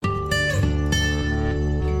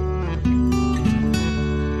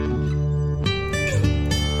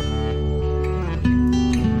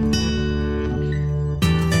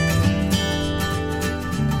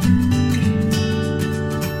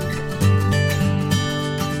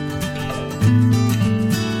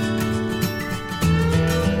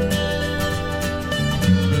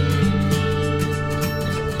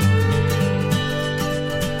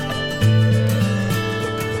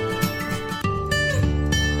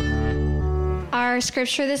Our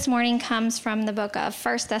scripture this morning comes from the book of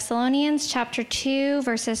 1 Thessalonians chapter 2,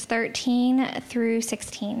 verses 13 through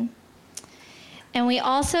 16. And we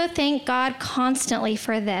also thank God constantly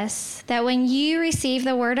for this, that when you received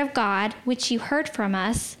the word of God, which you heard from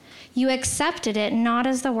us, you accepted it not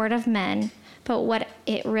as the word of men, but what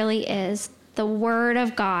it really is, the word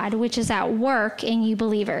of God, which is at work in you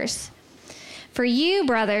believers. For you,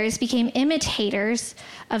 brothers, became imitators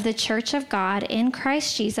of the church of God in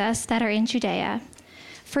Christ Jesus that are in Judea.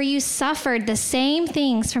 For you suffered the same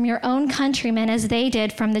things from your own countrymen as they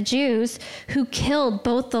did from the Jews, who killed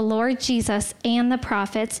both the Lord Jesus and the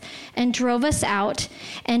prophets, and drove us out,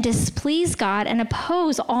 and displeased God and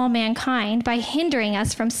oppose all mankind by hindering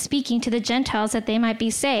us from speaking to the Gentiles that they might be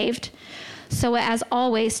saved, so as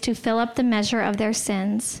always to fill up the measure of their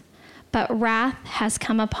sins. But wrath has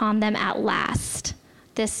come upon them at last.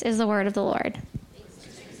 This is the word of the Lord.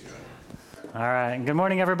 All right. Good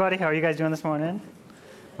morning, everybody. How are you guys doing this morning?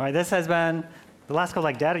 All right. This has been the last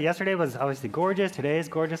couple, data. Yesterday was obviously gorgeous. Today is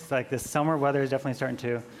gorgeous. This summer weather is definitely starting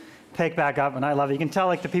to pick back up, and I love it. You can tell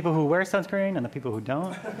the people who wear sunscreen and the people who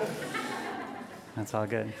don't. That's all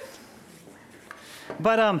good.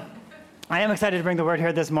 But I am excited to bring the word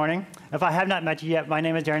here this morning. If I have not met you yet, my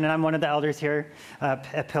name is Darren, and I'm one of the elders here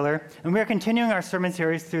at Pillar. And we are continuing our sermon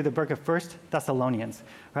series through the book of 1 Thessalonians,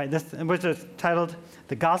 right? Which is titled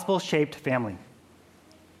The Gospel-Shaped Family.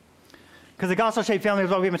 Because the gospel-shaped family is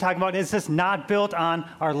what we've been talking about. It's just not built on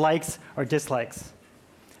our likes or dislikes,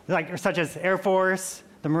 such as Air Force,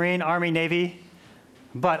 the Marine, Army, Navy.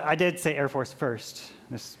 But I did say Air Force first.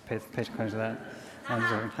 Just pay attention to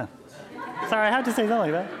that. Sorry, I had to say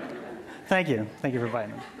something like that. Thank you. Thank you for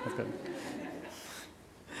inviting me. That's good.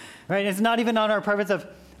 Right? It's not even on our preference of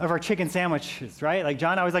our chicken sandwiches, right? Like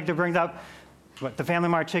John always to bring up the Family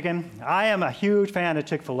Mart chicken. I am a huge fan of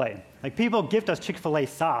Chick-fil-A. People gift us Chick-fil-A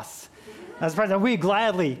sauce as a present. We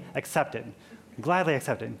gladly accept it. Gladly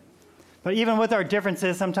accept it. But even with our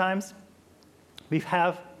differences sometimes, we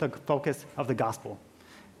have the focus of the gospel.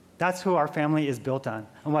 That's who our family is built on,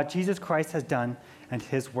 and what Jesus Christ has done and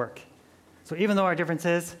his work. So even though our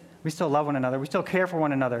differences, we still love one another. We still care for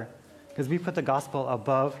one another because we put the gospel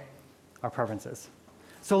above our preferences.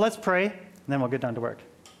 So let's pray, and then we'll get down to work.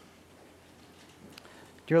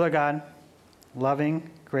 Dear Lord God, loving,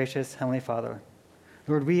 gracious, Heavenly Father,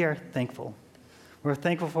 Lord, we are thankful. We're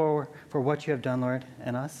thankful for what you have done, Lord,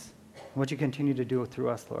 in us, and what you continue to do through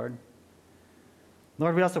us, Lord.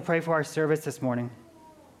 Lord, we also pray for our service this morning.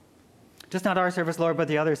 Just not our service, Lord, but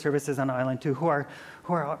the other services on the island too, who are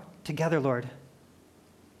together, Lord,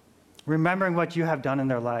 remembering what you have done in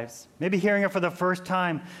their lives, maybe hearing it for the first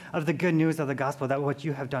time of the good news of the gospel, that what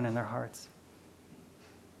you have done in their hearts.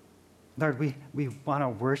 Lord, we want to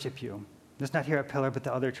worship you, just not here at Pillar, but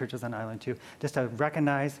the other churches on the island too, just to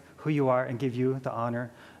recognize who you are and give you the honor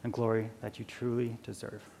and glory that you truly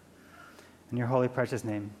deserve. In your holy, precious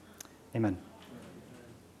name, amen.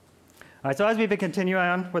 All right, so as we've been continuing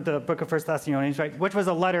on with the book of 1 Thessalonians, right, which was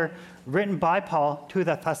a letter written by Paul to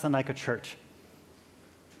the Thessalonica church,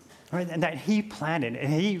 right, and that he planted,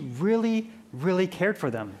 and he really, really cared for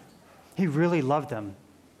them. He really loved them.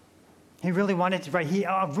 He really wanted to, he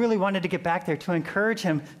really wanted to get back there to encourage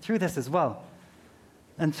him through this as well.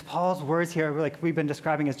 And Paul's words here, we've been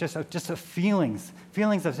describing, as just feelings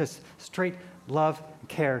of just straight love,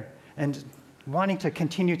 care, and wanting to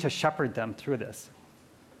continue to shepherd them through this.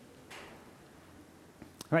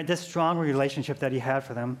 Right, this strong relationship that he had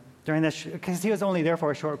for them during this, because he was only there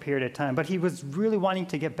for a short period of time, but he was really wanting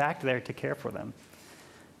to get back there to care for them.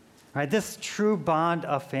 Right, this true bond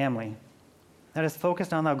of family that is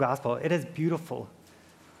focused on the gospel, it is beautiful.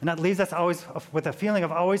 And that leaves us always with a feeling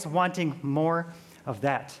of always wanting more of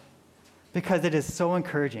that, because it is so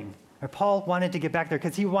encouraging. Paul wanted to get back there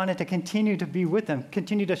because he wanted to continue to be with them,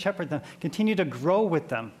 continue to shepherd them, continue to grow with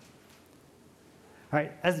them.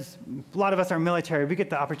 Right, as a lot of us are military, we get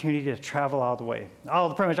the opportunity to travel all the way,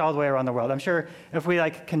 pretty much all the way around the world. I'm sure if we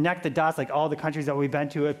connect the dots, all the countries that we've been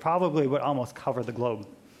to, it probably would almost cover the globe.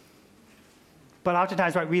 But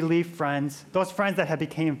oftentimes, right, we leave friends, those friends that have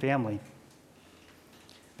become family,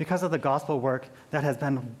 because of the gospel work that has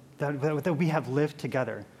been that we have lived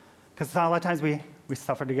together. Because a lot of times we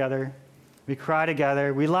suffer together, we cry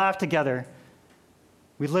together, we laugh together,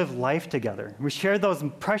 we live life together. We share those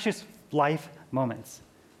precious life moments,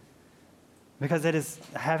 because it is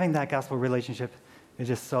having that gospel relationship is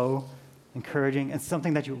just so encouraging and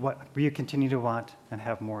something that you continue to want and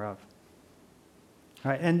have more of.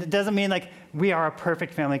 All right, and it doesn't mean we are a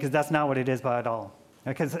perfect family, because that's not what it is at all.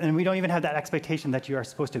 And we don't even have that expectation that you are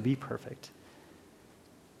supposed to be perfect.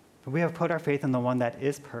 But we have put our faith in the one that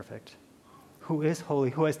is perfect, who is holy,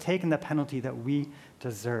 who has taken the penalty that we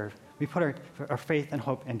deserve. We put our faith and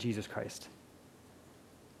hope in Jesus Christ.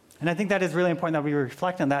 And I think that is really important that we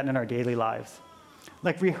reflect on that in our daily lives.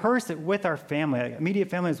 Like rehearse it with our family, like immediate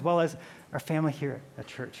family, as well as our family here at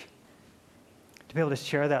church. To be able to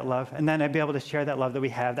share that love, and then I'd be able to share that love that we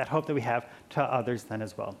have, that hope that we have to others then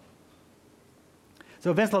as well.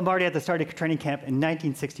 So Vince Lombardi at the start of training camp in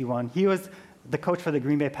 1961, he was the coach for the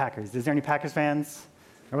Green Bay Packers. Is there any Packers fans?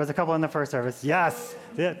 There was a couple in the first service. Yes.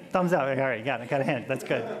 Yeah, thumbs up. All right, got a hint. That's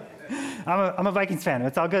good. I'm a Vikings fan.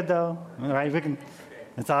 It's all good though. All right,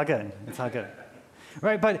 it's all good. It's all good.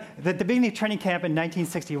 Right, but at the beginning of training camp in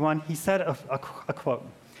 1961, he said a quote.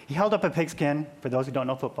 He held up a pigskin. For those who don't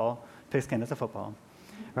know football, pigskin is a football.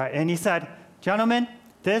 Right, and he said, "Gentlemen,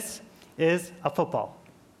 this is a football.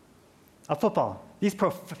 A football." He's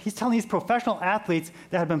telling these professional athletes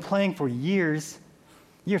that have been playing for years,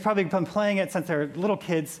 probably been playing it since they're little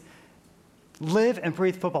kids, live and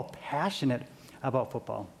breathe football, passionate about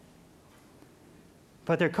football.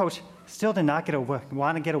 But their coach still did not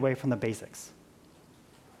want to get away from the basics.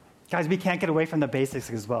 Guys, we can't get away from the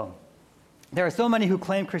basics as well. There are so many who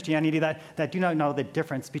claim Christianity that do not know the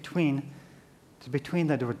difference between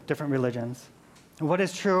the different religions and what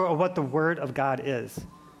is true or what the Word of God is.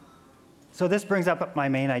 So this brings up my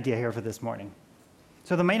main idea here for this morning.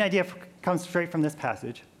 So the main idea comes straight from this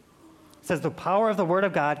passage. It says the power of the Word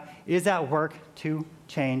of God is at work to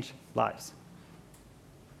change lives.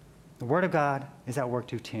 The Word of God is at work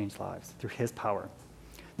to change lives through His power.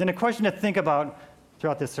 Then a question to think about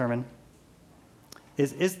throughout this sermon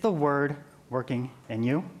is the Word working in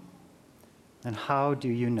you? And how do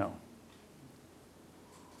you know?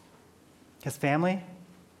 Because family,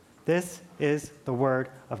 this is the Word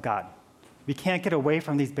of God. We can't get away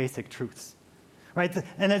from these basic truths, right?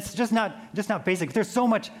 And it's just not basic. There's so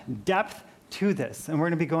much depth to this, and we're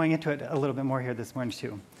going to be going into it a little bit more here this morning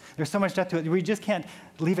too. There's so much depth to it. We just can't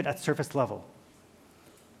leave it at surface level.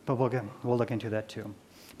 But we'll look into that too.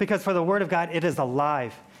 Because for the Word of God, it is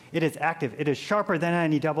alive, it is active, it is sharper than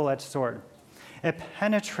any double-edged sword. It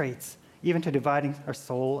penetrates even to dividing our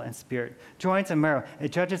soul and spirit, joints and marrow.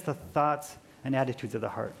 It judges the thoughts and attitudes of the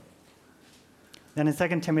heart. Then in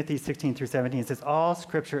 2 Timothy 16 through 17, it says, all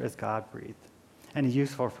Scripture is God-breathed and is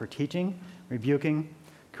useful for teaching, rebuking,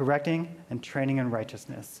 correcting, and training in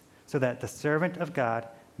righteousness, so that the servant of God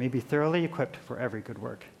may be thoroughly equipped for every good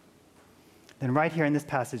work. Then right here in this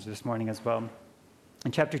passage this morning as well,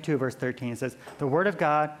 in chapter 2, verse 13, it says, the Word of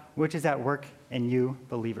God, which is at work in you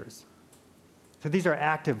believers. So these are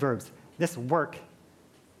active verbs. This work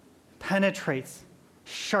penetrates,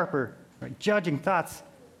 sharper, right, judging thoughts,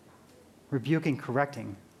 rebuking,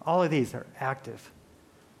 correcting. All of these are active.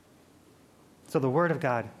 So the Word of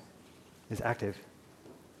God is active.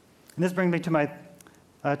 And this brings me to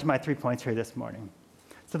my 3 points here this morning.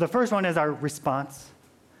 So the first one is our response.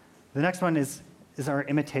 The next one is our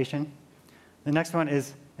imitation. The next one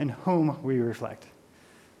is in whom we reflect.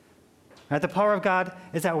 Right, the power of God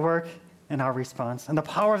is at work in our response. And the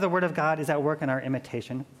power of the Word of God is at work in our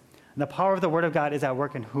imitation. And the power of the Word of God is at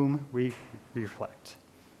work in whom we reflect.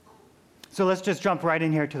 So let's just jump right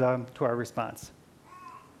in here to our response.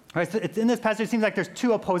 All right, so in this passage, it seems like there's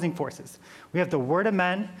two opposing forces. We have the word of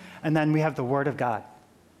men, and then we have the word of God.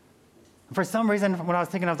 For some reason, when I was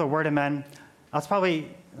thinking of the word of men, I was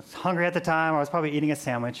probably hungry at the time, or I was probably eating a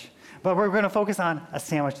sandwich. But we're going to focus on a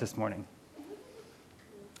sandwich this morning.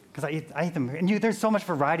 Because I eat them. And there's so much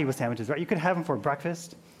variety with sandwiches, right? You could have them for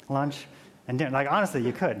breakfast, lunch, and dinner. Like, honestly,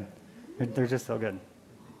 you could. They're just so good.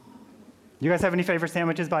 You guys have any favorite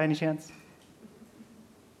sandwiches by any chance?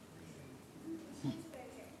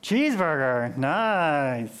 Cheeseburger,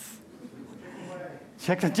 nice.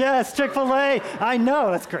 Chick-fil-A. I know,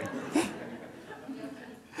 that's great.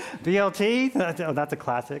 BLT, that's a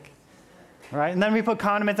classic. Right, and then we put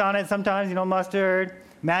condiments on it sometimes, mustard,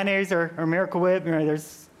 mayonnaise, or Miracle Whip.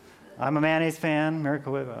 I'm a mayonnaise fan.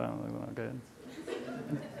 Miracle Whip, I don't really want good.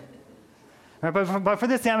 Right, but for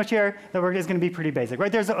this sandwich here, the work is going to be pretty basic,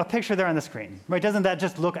 right? There's a picture there on the screen, right? Doesn't that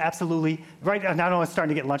just look absolutely, right? Now it's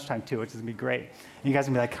starting to get lunchtime too, which is going to be great. And you guys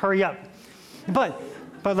are going to be like, hurry up. But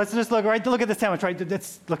let's just look at the sandwich, right?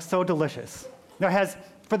 It looks so delicious. Now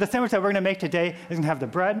for the sandwich that we're going to make today, it's going to have the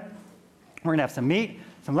bread, we're going to have some meat,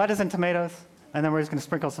 some lettuce and tomatoes, and then we're just going to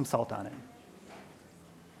sprinkle some salt on it.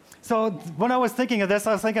 So when I was thinking of this,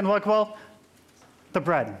 I was thinking, well, the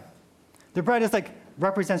bread. The bread is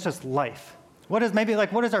represents just life. What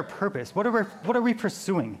is our purpose? What are we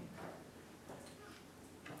pursuing?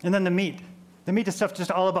 And then the meat. The meat is stuff just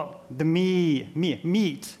all about the meat,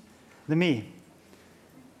 the me.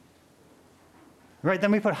 Right,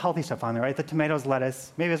 then we put healthy stuff on there, right? The tomatoes,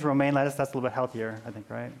 lettuce, maybe it's romaine lettuce, that's a little bit healthier, I think,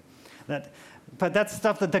 right? But that's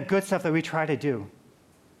stuff, the good stuff that we try to do.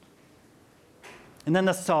 And then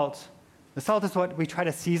the salt. The salt is what we try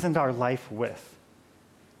to season our life with.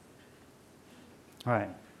 All right,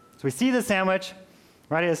 so we see the sandwich.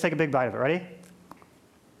 Ready? Let's take a big bite of it. Ready?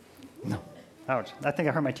 No. Ouch. I think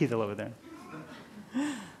I hurt my teeth a little bit there.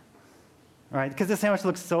 All right, because the sandwich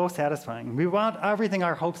looks so satisfying. We want everything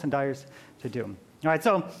our hopes and desires to do. All right,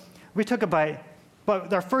 so we took a bite,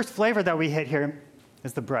 but our first flavor that we hit here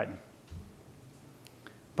is the bread.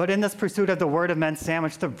 But in this pursuit of the Word of Men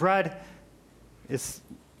sandwich, the bread is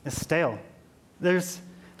stale. There's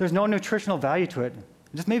no nutritional value to it.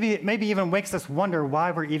 Just maybe even makes us wonder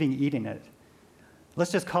why we're even eating it.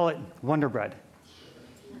 Let's just call it Wonder Bread.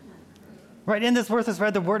 Right, in this worthless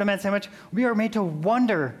bread, the Word of Men sandwich, we are made to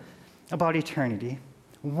wonder about eternity,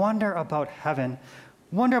 wonder about heaven,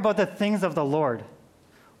 wonder about the things of the Lord,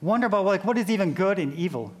 wonder about what is even good and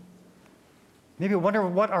evil. Maybe wonder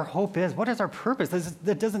what our hope is. What is our purpose?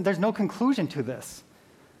 There's no conclusion to this.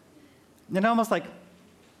 And almost it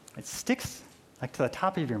sticks to the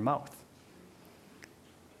top of your mouth.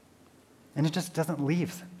 And it just doesn't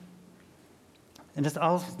leave. And just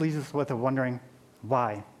always leaves us with a wondering,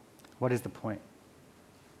 why? What is the point?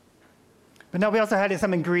 But now we also had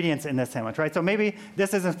some ingredients in this sandwich, right? So maybe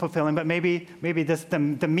this isn't fulfilling, but maybe this the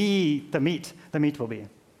meat will be.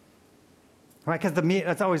 Right? Because the meat,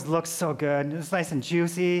 it always looks so good. It's nice and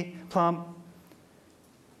juicy, plump.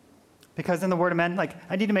 Because in the Word of Men,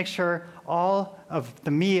 I need to make sure all of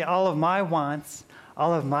the me, all of my wants,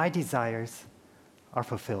 all of my desires are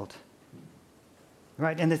fulfilled.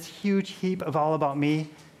 Right? And this huge heap of all about me,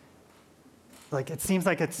 it seems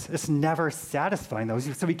like it's never satisfying those.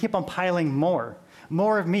 So we keep on piling more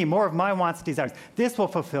of me, more of my wants, desires. This will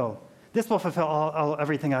fulfill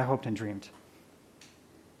everything I hoped and dreamed.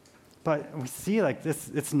 But we see this,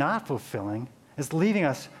 it's not fulfilling. It's leaving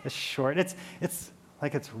us short. It's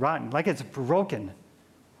like it's rotten, like it's broken.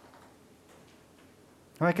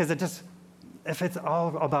 Right? Because if it's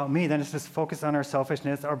all about me, then it's just focused on our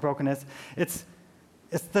selfishness, our brokenness. This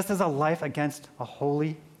is a life against a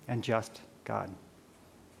holy and just God.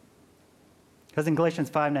 Because in Galatians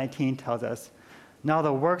 5:19 tells us, now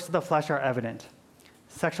the works of the flesh are evident: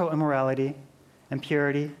 sexual immorality,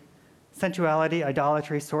 impurity, sensuality,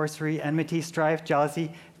 idolatry, sorcery, enmity, strife,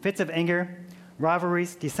 jealousy, fits of anger,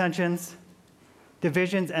 rivalries, dissensions,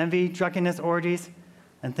 divisions, envy, drunkenness, orgies,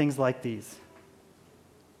 and things like these.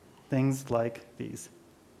 Things like these.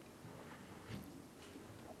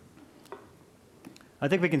 I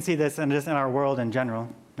think we can see this in our world in general.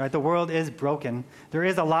 Right? The world is broken. There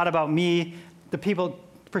is a lot about me. The people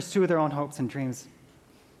pursue their own hopes and dreams.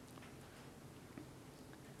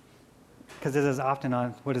 Because this is often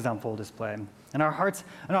what is on full display. And our hearts,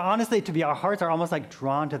 and honestly, our hearts are almost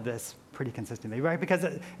drawn to this pretty consistently, right? Because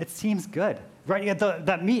it seems good, right?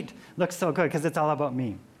 That meat looks so good because it's all about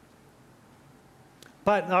me.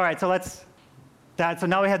 But, all right, so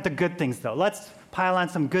now we have the good things, though. Let's pile on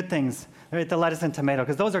some good things, right? The lettuce and tomato,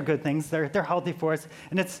 because those are good things. They're healthy for us,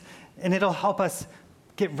 and it'll help us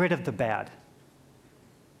get rid of the bad.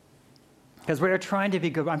 Because we're trying to be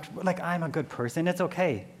good. I'm a good person. It's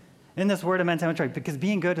okay. In this Word of Men sandwich, right? Because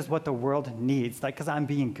being good is what the world needs, because I'm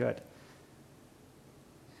being good.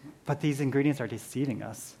 But these ingredients are deceiving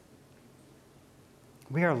us.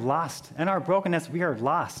 We are lost. In our brokenness, we are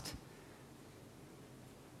lost.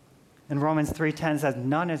 And Romans 3:10 says,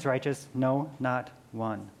 none is righteous, no, not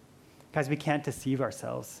one. Guys, we can't deceive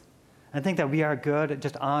ourselves and think that we are good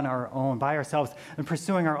just on our own, by ourselves, and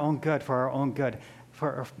pursuing our own good for our own good,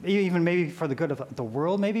 for even maybe for the good of the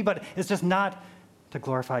world, maybe, but it's just not to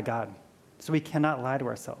glorify God. So we cannot lie to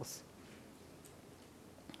ourselves.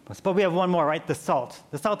 But we have one more, right? The salt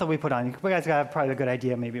that we put on. You guys have probably a good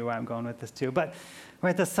idea maybe where I'm going with this too. But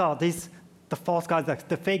right, the salt, the false gods,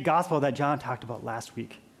 the fake gospel that John talked about last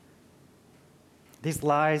week. These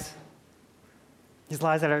lies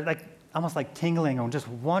that are almost tingling and just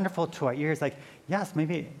wonderful to our ears. Yes,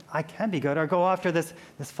 maybe I can be good, or go after this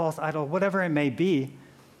false idol, whatever it may be.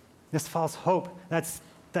 This false hope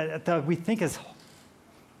that we think is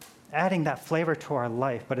adding that flavor to our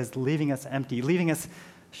life, but is leaving us empty, leaving us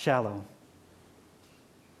shallow.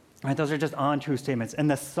 Right, those are just untrue statements. And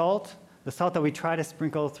the salt that we try to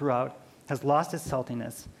sprinkle throughout has lost its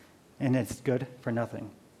saltiness, and it's good for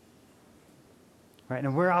nothing. Right?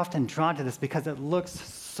 And we're often drawn to this because it looks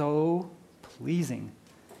so pleasing.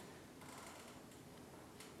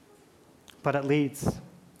 But it leads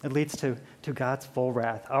to God's full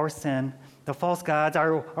wrath. Our sin, the false gods,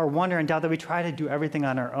 our wonder and doubt that we try to do everything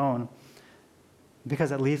on our own,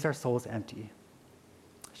 because it leaves our souls empty.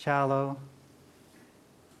 shallow,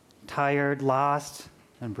 tired, lost,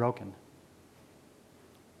 and broken.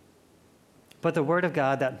 But the word of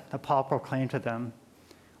God that Paul proclaimed to them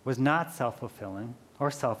was not self-fulfilling or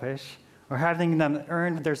selfish or having them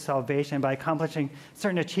earn their salvation by accomplishing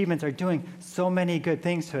certain achievements or doing so many good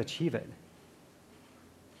things to achieve it.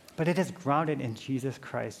 But it is grounded in Jesus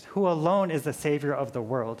Christ, who alone is the Savior of the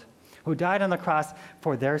world, who died on the cross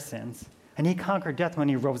for their sins, and he conquered death when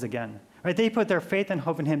he rose again. Right? They put their faith and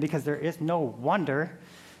hope in him because there is no wonder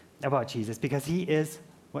about Jesus, because he is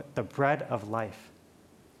the bread of life.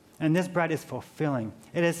 And this bread is fulfilling.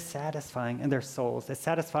 It is satisfying in their souls. It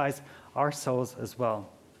satisfies our souls as well.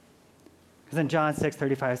 Because in John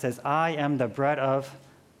 6:35 it says, I am the bread of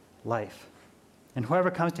life. And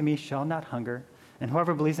whoever comes to me shall not hunger, and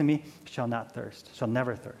whoever believes in me shall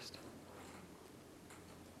never thirst.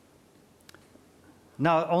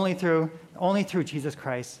 Now, only through Jesus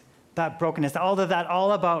Christ, that brokenness, all of that,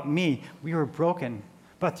 all about me, we were broken.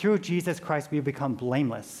 But through Jesus Christ, we become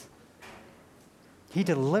blameless. He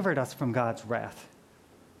delivered us from God's wrath.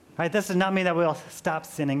 Right? This does not mean that we'll stop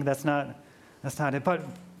sinning. That's not it. But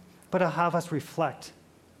it'll have us reflect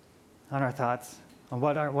on our thoughts, on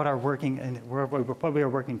what are working and what we are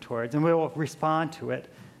working towards, and we will respond to it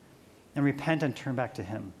and repent and turn back to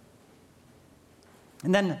him.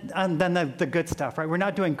 And then the good stuff, right? We're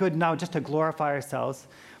not doing good now just to glorify ourselves,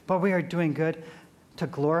 but we are doing good to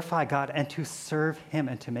glorify God and to serve him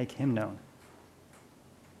and to make him known.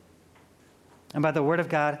 And by the word of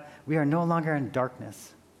God, we are no longer in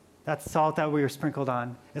darkness. That salt that we were sprinkled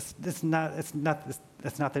on, it's not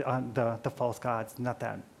the false gods, not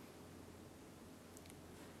that.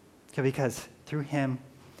 Okay, because through him,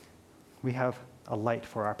 we have a light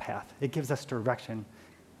for our path. It gives us direction.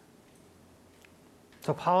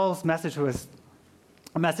 So Paul's message was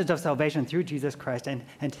a message of salvation through Jesus Christ and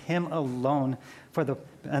him alone.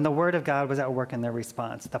 And the word of God was at work in their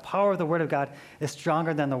response. The power of the word of God is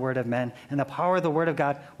stronger than the word of men, and the power of the word of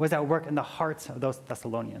God was at work in the hearts of those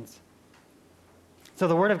Thessalonians. So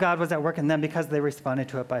the word of God was at work in them because they responded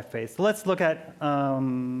to it by faith. So let's look at, let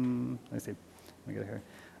me see, let me get it here.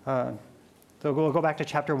 So we'll go back to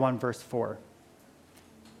chapter 1, verse 4.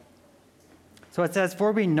 So it says,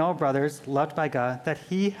 "For we know, brothers, loved by God, that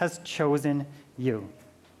he has chosen you."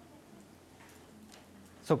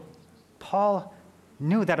 So Paul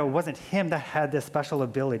knew that it wasn't him that had this special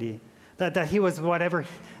ability, that he was whatever,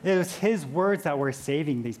 it was his words that were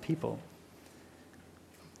saving these people.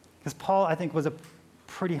 Because Paul, I think, was a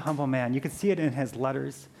pretty humble man. You could see it in his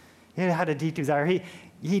letters. He had a deep desire.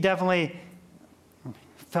 He definitely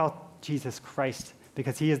felt Jesus Christ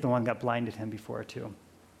because he is the one that blinded him before too.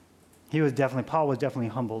 Paul was definitely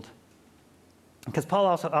humbled. Because Paul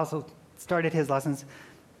also started his letters,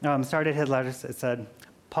 it said,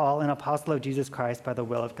 Paul, an apostle of Jesus Christ by the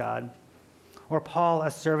will of God. Or Paul,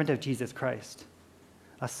 a servant of Jesus Christ.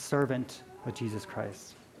 A servant of Jesus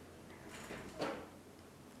Christ.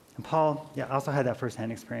 And Paul, also had that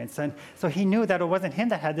firsthand experience. And so he knew that it wasn't him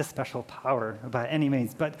that had this special power by any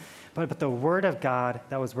means, but the word of God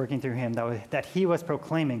that was working through him, that he was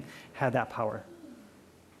proclaiming, had that power.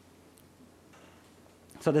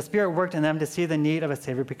 So the Spirit worked in them to see the need of a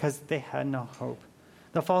Savior because they had no hope.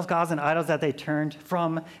 The false gods and idols that they turned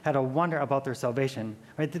from had a wonder about their salvation.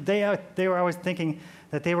 Right? They were always thinking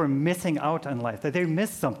that they were missing out on life, that they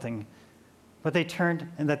missed something, but they turned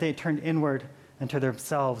inward into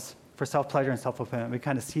themselves for self-pleasure and self-fulfillment. We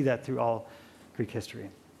kind of see that through all Greek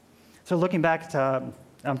history. So looking back to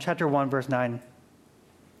chapter 1, verse 9,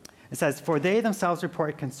 it says, "For they themselves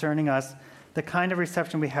report concerning us the kind of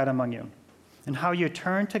reception we had among you, and how you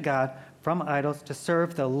turned to God from idols to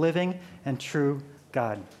serve the living and true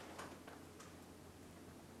God."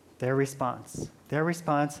 Their response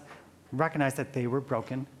recognized that they were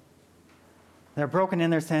broken. They're broken in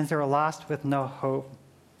their sins. They were lost with no hope,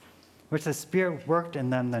 which the Spirit worked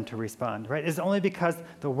in them then to respond. Right? It's only because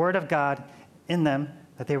the Word of God in them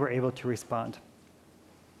that they were able to respond.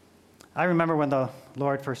 I remember when the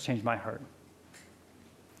Lord first changed my heart.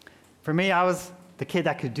 For me, I was the kid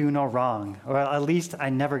that could do no wrong, or at least I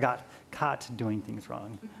never got caught doing things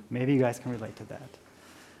wrong. Maybe you guys can relate to that.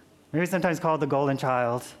 Maybe sometimes called the golden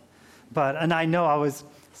child, and I know I was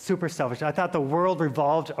super selfish. I thought the world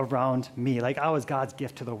revolved around me, like I was God's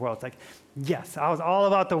gift to the world. It's like, yes, I was all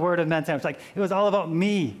about the word of men. It's like it was all about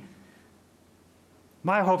me,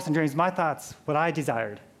 my hopes and dreams, my thoughts, what I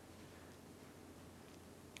desired.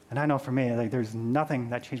 And I know for me, like there's nothing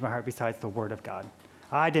that changed my heart besides the word of God.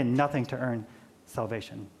 I did nothing to earn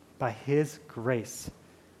salvation. By his grace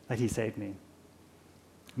that he saved me.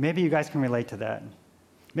 Maybe you guys can relate to that.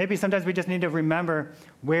 Maybe sometimes we just need to remember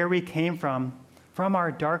where we came from from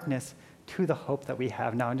our darkness to the hope that we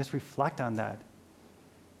have now, and just reflect on that.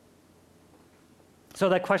 So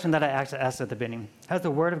that question that I asked at the beginning, has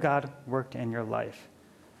the Word of God worked in your life?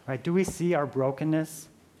 Right? Do we see our brokenness?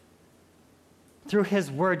 Through His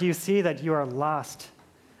Word, do you see that you are lost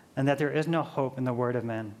and that there is no hope in the word of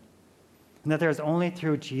man? And that there is only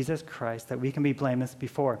through Jesus Christ that we can be blameless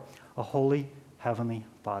before a holy heavenly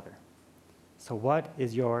Father. So what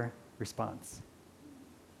is your response?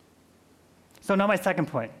 So now my second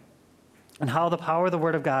point, and how the power of the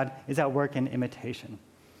Word of God is at work in imitation.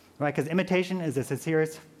 Right? Because imitation is the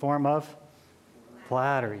sincerest form of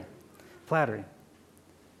flattery. Flattery.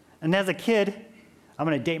 And as a kid, I'm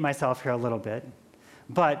going to date myself here a little bit,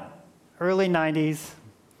 but early 90s,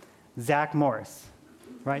 Zach Morris,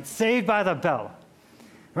 right? Saved by the Bell.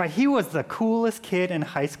 Right? He was the coolest kid in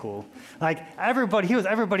high school. Like he was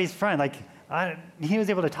everybody's friend. Like he was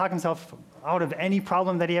able to talk himself out of any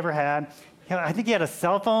problem that he ever had. I think he had a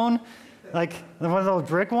cell phone, like one of those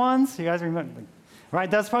brick ones. You guys remember? Right?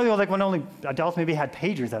 That's probably like when only adults maybe had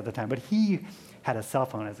pagers at the time, but he had a cell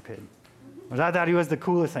phone as a kid. I thought he was the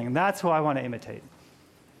coolest thing, and that's who I want to imitate.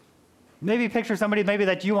 Maybe picture somebody maybe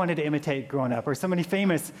that you wanted to imitate growing up, or somebody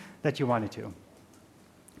famous that you wanted to.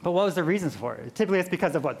 But what was the reasons for it? Typically it's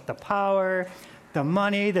because of what? The power, the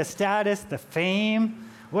money, the status, the fame,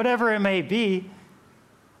 whatever it may be.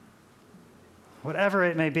 Whatever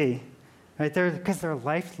it may be. Right? Because their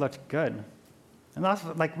life looked good. And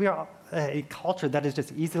also, like, we are a culture that is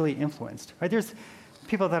just easily influenced. Right? There's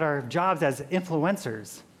people that are jobs as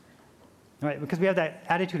influencers. Right? Because we have that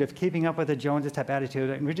attitude of keeping up with the Joneses type attitude,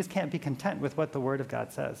 and we just can't be content with what the Word of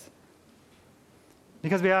God says.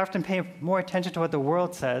 Because we often pay more attention to what the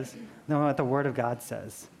world says than what the Word of God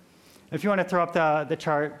says. If you want to throw up the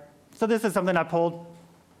chart, so this is something I pulled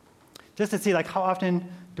just to see like how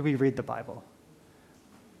often do we read the Bible.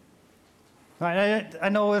 Right? I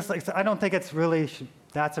know it's like, I don't think it's really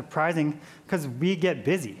that surprising because we get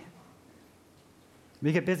busy.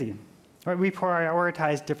 We get busy. Right? We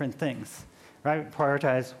prioritize different things. Right? We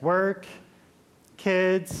prioritize work,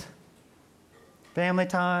 kids, family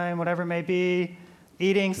time, whatever it may be,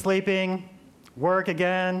 eating, sleeping, work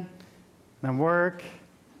again, then work,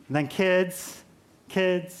 and then kids,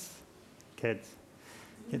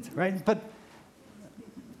 right? But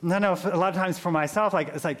I know a lot of times for myself, like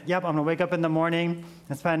it's like, yep, I'm gonna wake up in the morning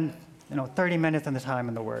and spend 30 minutes in the time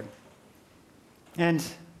in the Word. And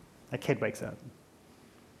a kid wakes up.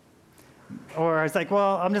 Or it's like,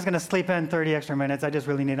 well, I'm just gonna sleep in 30 extra minutes, I just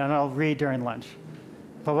really need it, and I'll read during lunch.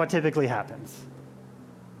 But what typically happens?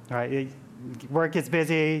 Right? Work gets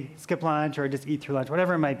busy, skip lunch, or just eat through lunch,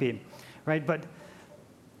 whatever it might be, right? But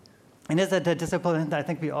it is a discipline that I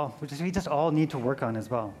think we just all need to work on as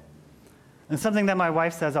well. And something that my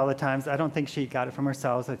wife says all the time, I don't think she got it from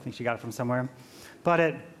herself, I think she got it from somewhere, but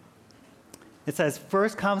it says,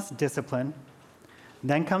 first comes discipline,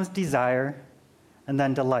 then comes desire, and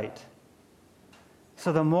then delight.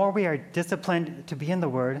 So the more we are disciplined to be in the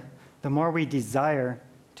Word, the more we desire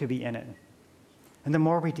to be in it. And the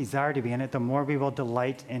more we desire to be in it, the more we will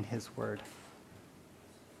delight in His Word.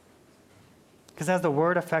 Because as the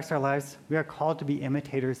Word affects our lives, we are called to be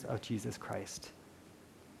imitators of Jesus Christ.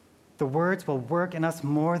 The words will work in us the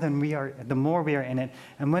more we are in it.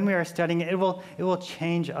 And when we are studying it, it will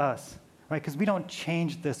change us, right? Because we don't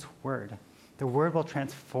change this Word. The Word will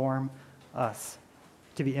transform us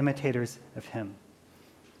to be imitators of Him.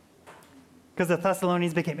 Because the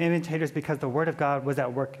Thessalonians became imitators because the Word of God was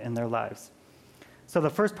at work in their lives. So the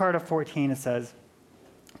first part of 14, it says,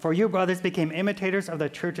 "For you, brothers, became imitators of the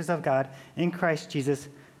churches of God in Christ Jesus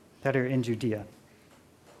that are in Judea."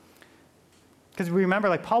 Because we remember,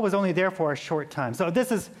 like, Paul was only there for a short time. So this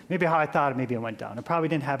is maybe how I thought maybe it went down. It probably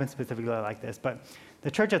didn't happen specifically like this, but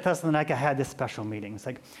the church at Thessalonica had this special meeting. It's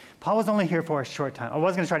like, Paul was only here for a short time. I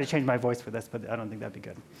was going to try to change my voice for this, but I don't think that'd be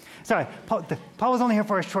good. Sorry, Paul was only here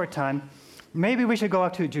for a short time. Maybe we should go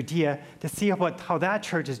up to Judea to see how that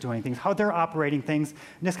church is doing things, how they're operating things,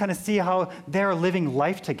 and just kind of see how they're living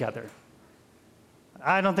life together.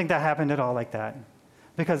 I don't think that happened at all like that,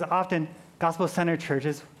 because often gospel-centered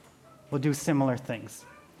churches will do similar things.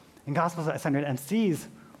 And gospel-centered MCs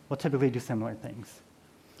will typically do similar things.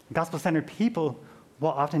 Gospel-centered people will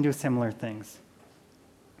often do similar things,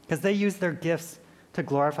 because they use their gifts to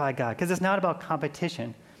glorify God, because it's not about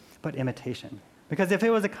competition, but imitation. Because if it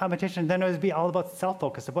was a competition, then it would be all about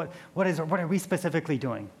self-focus. Of what are we specifically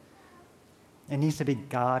doing? It needs to be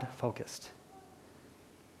God-focused.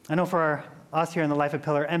 I know for us here in the Life of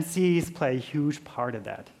Pillar, MCs play a huge part of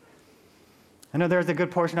that. I know there's a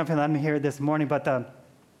good portion of them here this morning, but the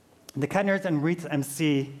Kettners and Wreaths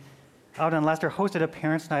MC out in Leicester hosted a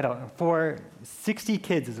parents' night out for 60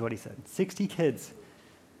 kids, is what he said. 60 kids.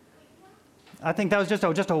 I think that was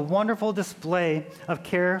just a wonderful display of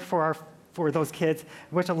care for those kids,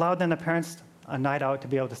 which allowed them, the parents, a night out to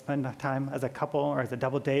be able to spend time as a couple or as a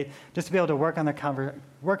double date, just to be able to work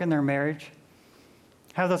in their marriage,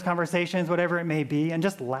 have those conversations, whatever it may be, and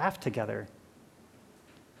just laugh together.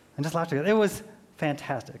 It was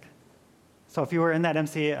fantastic. So if you were in that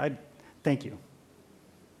MC, thank you.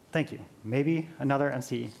 Thank you. Maybe another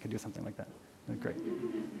MC could do something like that. That'd be great.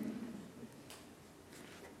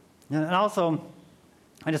 And also,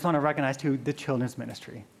 I just want to recognize, too, the children's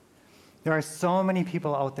ministry. There are so many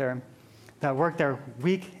people out there that work there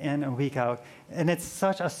week in and week out, and it's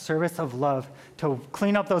such a service of love to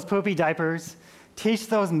clean up those poopy diapers, teach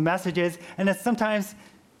those messages, and it's sometimes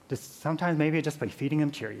maybe just by feeding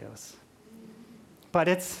them Cheerios. But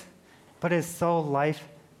it's so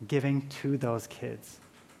life-giving to those kids,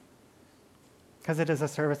 because it is a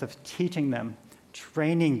service of teaching them,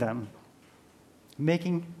 training them,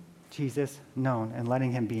 making Jesus known and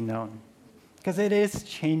letting him be known. Because it is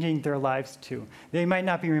changing their lives too. They might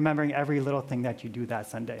not be remembering every little thing that you do that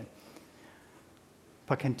Sunday,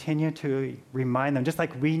 but continue to remind them, just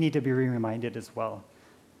like we need to be reminded as well.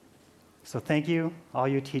 So thank you, all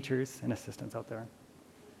you teachers and assistants out there.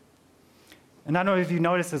 And I don't know if you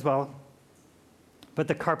noticed as well, but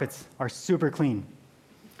the carpets are super clean.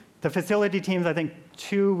 The facility teams, I think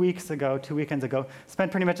 2 weekends ago,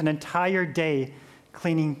 spent pretty much an entire day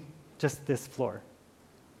cleaning just this floor.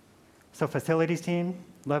 So facilities team,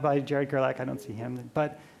 led by Jared Gerlach, I don't see him,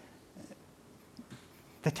 but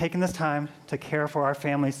they've taken this time to care for our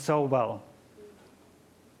families so well.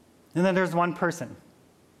 And then there's one person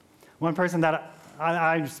that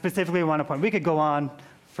I specifically want to point. We could go on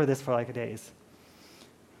for this for like days.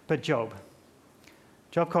 But Job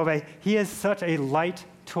Covey, he is such a light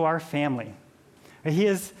to our family. He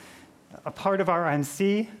is a part of our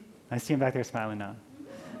MC. I see him back there smiling now.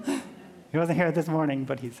 He wasn't here this morning,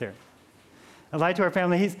 but he's here. A light to our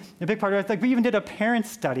family. He's a big part of it. Like, we even did a parent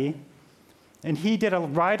study, and he did a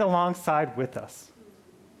ride alongside with us.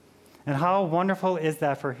 And how wonderful is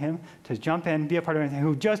that for him to jump in, be a part of anything,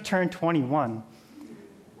 who just turned 21.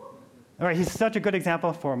 All right, he's such a good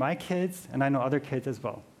example for my kids, and I know other kids as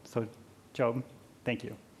well. So, Job, thank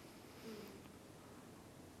you.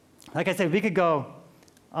 Like I said, we could go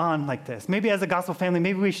on like this. Maybe as a gospel family,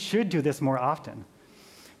 maybe we should do this more often.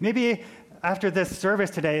 Maybe after this service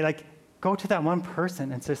today, like, go to that one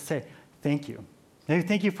person and just say, thank you. Maybe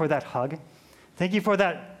thank you for that hug. Thank you for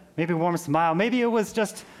that maybe warm smile. Maybe it was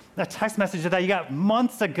just a text message that you got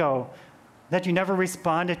months ago that you never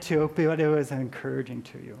responded to, but it was encouraging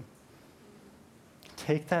to you.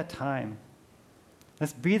 Take that time.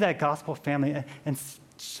 Let's be that gospel family and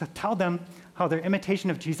tell them how their imitation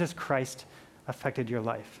of Jesus Christ affected your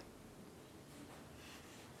life.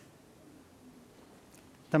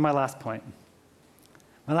 Then my last point.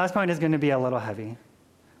 My last point is going to be a little heavy,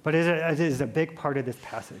 but it is a big part of this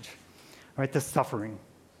passage, right? The suffering.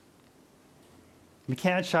 We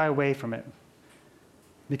can't shy away from it,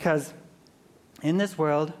 because in this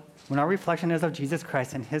world, when our reflection is of Jesus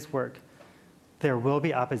Christ and his work, there will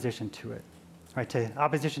be opposition to it, right?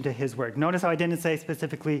 Opposition to his work. Notice how I didn't say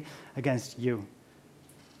specifically against you,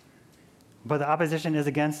 but the opposition is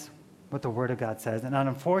against what the Word of God says. And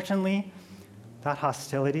unfortunately, that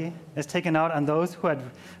hostility is taken out on those who had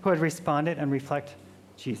responded and reflect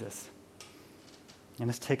Jesus. And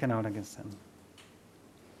it's taken out against them.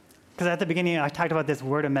 Because at the beginning, I talked about this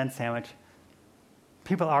word amends sandwich.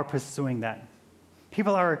 People are pursuing that.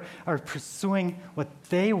 People are pursuing what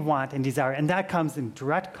they want and desire, and that comes in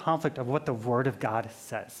direct conflict of what the Word of God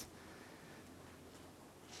says.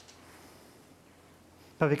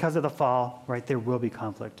 But because of the fall, right, there will be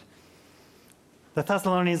conflict. The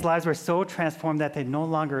Thessalonians' lives were so transformed that they no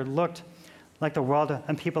longer looked like the world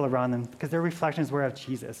and people around them, because their reflections were of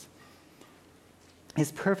Jesus.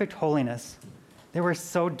 His perfect holiness. They were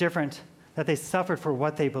so different that they suffered for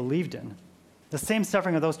what they believed in. The same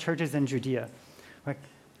suffering of those churches in Judea. Right?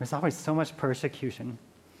 There's always so much persecution,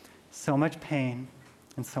 so much pain,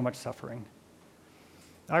 and so much suffering.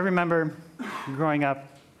 I remember growing up,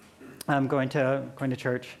 going to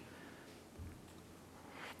church,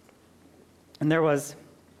 and there was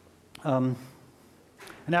an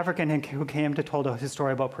African who came to told his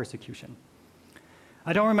story about persecution.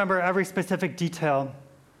 I don't remember every specific detail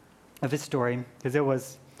of his story, because it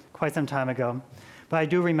was quite some time ago, but I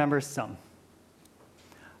do remember some.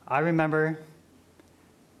 I remember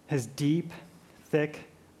his deep, thick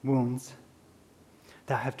wounds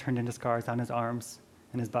that have turned into scars on his arms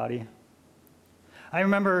and his body. I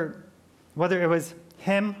remember whether it was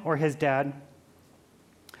him or his dad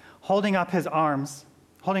holding up an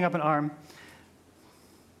arm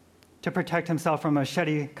to protect himself from a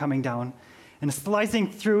machete coming down and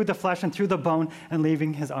slicing through the flesh and through the bone and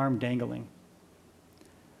leaving his arm dangling.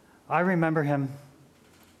 I remember him,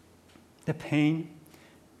 the pain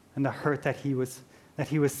and the hurt that he was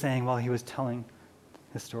saying while he was telling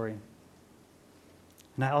his story.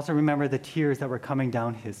 And I also remember the tears that were coming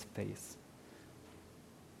down his face.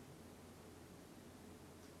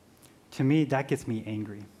 To me, that gets me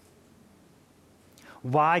angry.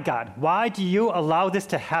 Why, God? Why do you allow this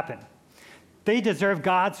to happen? They deserve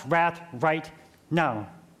God's wrath right now.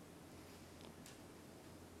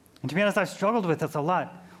 And to be honest, I've struggled with this a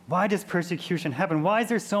lot. Why does persecution happen? Why is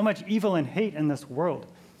there so much evil and hate in this world?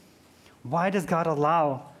 Why does God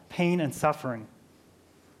allow pain and suffering?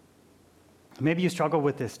 Maybe you struggle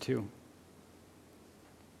with this too.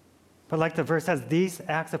 But like the verse says, these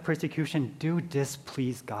acts of persecution do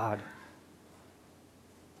displease God.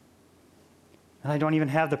 And I don't even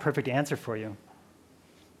have the perfect answer for you.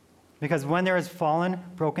 Because when there is fallen,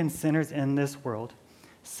 broken sinners in this world,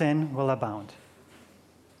 sin will abound.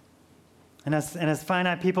 And as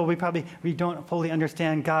finite people, we don't fully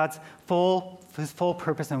understand God's his full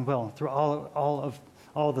purpose and will through all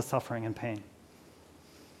of the suffering and pain.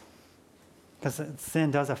 Because sin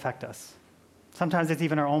does affect us. Sometimes it's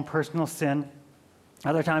even our own personal sin.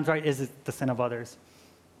 Other times, right, is it the sin of others.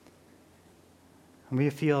 And we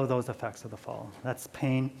feel those effects of the fall. That's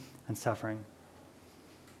pain and suffering.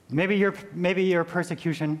 Maybe your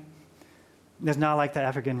persecution is not like the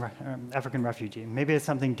African refugee. Maybe it's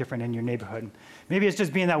something different in your neighborhood. Maybe it's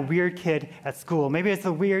just being that weird kid at school. Maybe it's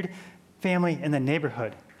the weird family in the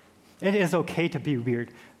neighborhood. It is okay to be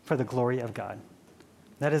weird for the glory of God.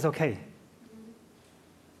 That is okay.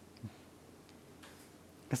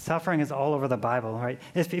 The suffering is all over the Bible, right?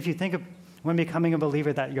 If you think of when becoming a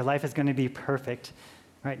believer that your life is going to be perfect,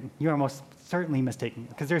 right, you are most certainly mistaken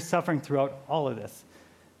because there's suffering throughout all of this,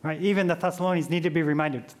 right? Even the Thessalonians need to be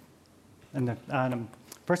reminded in the 1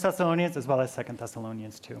 Thessalonians as well as 2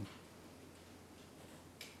 Thessalonians too.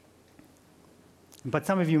 But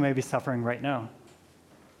some of you may be suffering right now.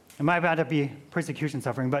 It might not be persecution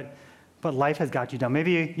suffering, but life has got you down.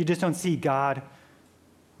 Maybe you just don't see God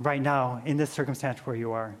right now in this circumstance where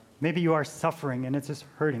you are. Maybe you are suffering and it's just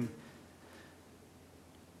hurting.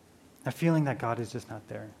 A feeling that God is just not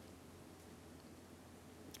there.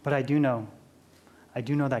 But I do know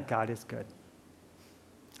that God is good.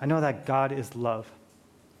 I know that God is love.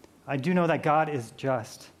 I do know that God is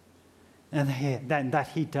just, and that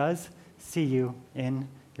He does see you in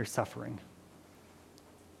your suffering.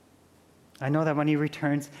 I know that when He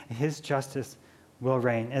returns, His justice will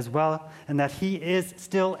reign as well, and that He is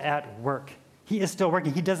still at work. He is still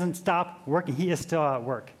working. He doesn't stop working. He is still at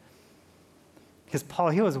work. Because Paul,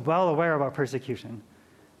 he was well aware about persecution,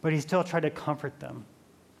 but he still tried to comfort them.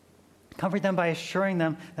 Comfort them by assuring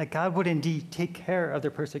them that God would indeed take care of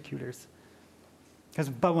their persecutors.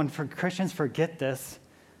 But when Christians forget this,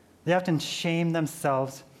 they often shame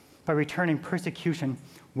themselves by returning persecution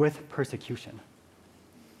with persecution.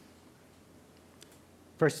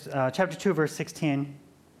 Chapter 2, verse 16,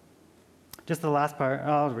 just the last part,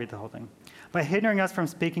 I'll read the whole thing. By hindering us from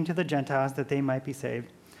speaking to the Gentiles that they might be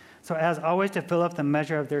saved, so as always to fill up the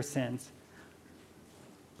measure of their sins.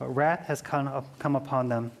 But wrath has come upon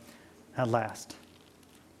them at last.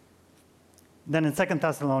 Then in 2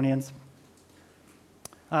 Thessalonians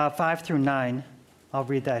 5 through 9, I'll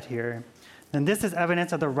read that here. Then this is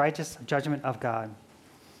evidence of the righteous judgment of God,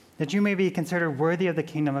 that you may be considered worthy of the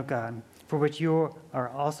kingdom of God, for which you are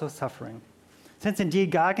also suffering. Since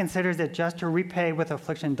indeed God considers it just to repay with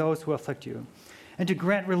affliction those who afflict you, and to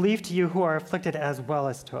grant relief to you who are afflicted as well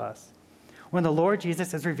as to us. When the Lord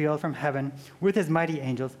Jesus is revealed from heaven with his mighty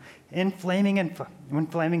angels in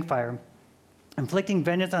flaming fire, inflicting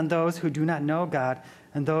vengeance on those who do not know God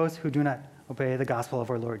and those who do not obey the gospel of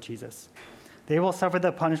our Lord Jesus. They will suffer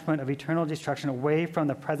the punishment of eternal destruction away from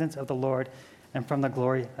the presence of the Lord and from the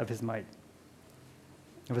glory of his might,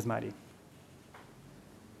 of his mighty.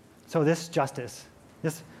 So this justice,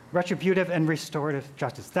 this retributive and restorative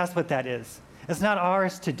justice, that's what that is. It's not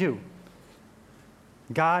ours to do.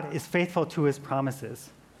 God is faithful to his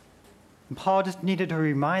promises. And Paul just needed to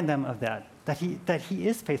remind them of that he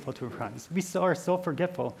is faithful to his promises. We are so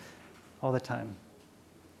forgetful all the time.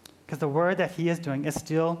 Because the word that he is doing is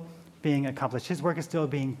still being accomplished. His work is still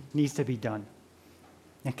needs to be done.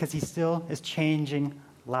 And because he still is changing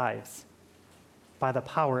lives by the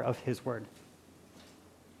power of his word.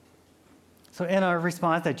 So in our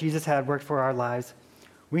response that Jesus had worked for our lives,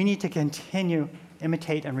 we need to continue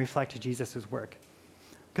imitate and reflect Jesus' work.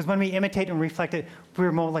 Because when we imitate and reflect it,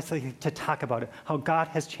 we're more likely to talk about it, how God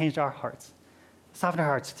has changed our hearts, softened our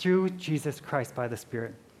hearts through Jesus Christ by the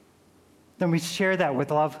Spirit. Then we share that with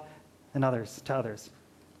love and to others.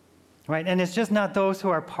 Right? And it's just not those who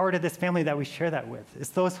are part of this family that we share that with. It's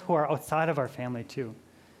those who are outside of our family too.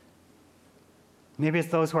 Maybe it's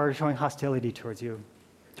those who are showing hostility towards you,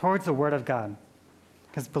 towards the Word of God.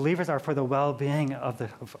 Because believers are for the well-being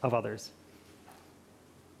of others.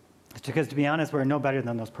 Because to be honest, we're no better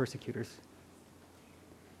than those persecutors.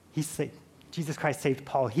 Jesus Christ saved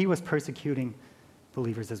Paul. He was persecuting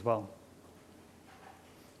believers as well.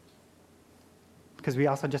 Because we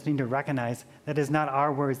also just need to recognize that it's not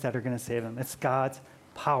our words that are going to save them. It's God's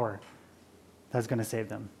power that's going to save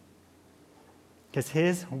them.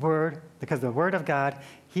 Because the Word of God,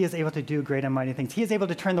 He is able to do great and mighty things. He is able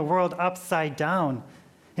to turn the world upside down.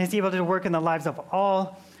 And He's able to work in the lives of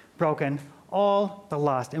all broken, all the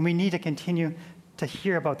lost. And we need to continue to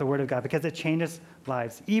hear about the Word of God because it changes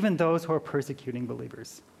lives, even those who are persecuting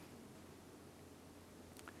believers.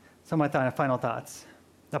 So my final thoughts.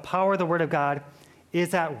 The power of the Word of God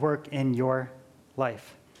is at work in your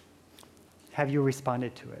life. Have you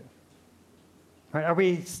responded to it? Right?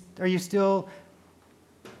 Are you still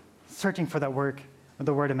searching for that work of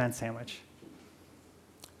the Word Amen sandwich?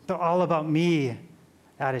 The all about me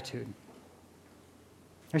attitude.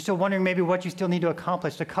 You're still wondering maybe what you still need to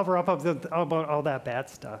accomplish to cover up about all that bad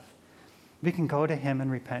stuff. We can go to Him and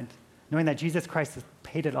repent, knowing that Jesus Christ has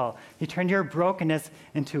paid it all. He turned your brokenness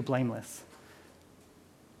into blameless.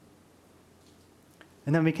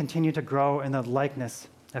 And then we continue to grow in the likeness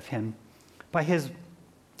of Him, by His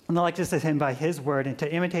Word, and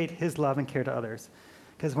to imitate His love and care to others.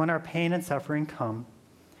 Because when our pain and suffering come,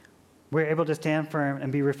 we're able to stand firm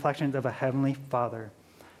and be reflections of a Heavenly Father,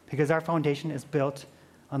 because our foundation is built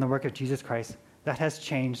on the work of Jesus Christ that has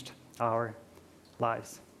changed our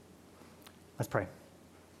lives. Let's pray.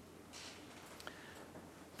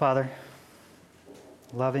 Father,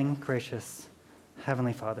 loving, gracious,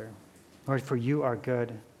 Heavenly Father, Lord, for you are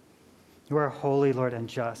good. You are holy, Lord, and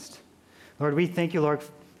just. Lord, we thank you, Lord,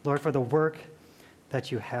 for the work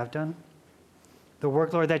that you have done, the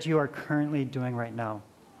work, Lord, that you are currently doing right now,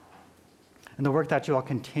 and the work that you will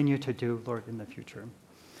continue to do, Lord, in the future.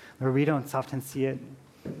 Lord, we don't often see it,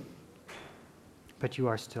 but you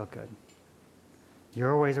are still good.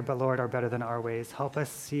 Your ways, Lord, are better than our ways. Help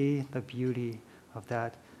us see the beauty of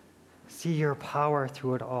that, see your power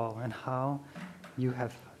through it all, and how you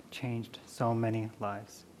have changed so many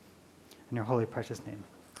lives. In your holy, precious name,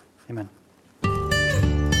 amen.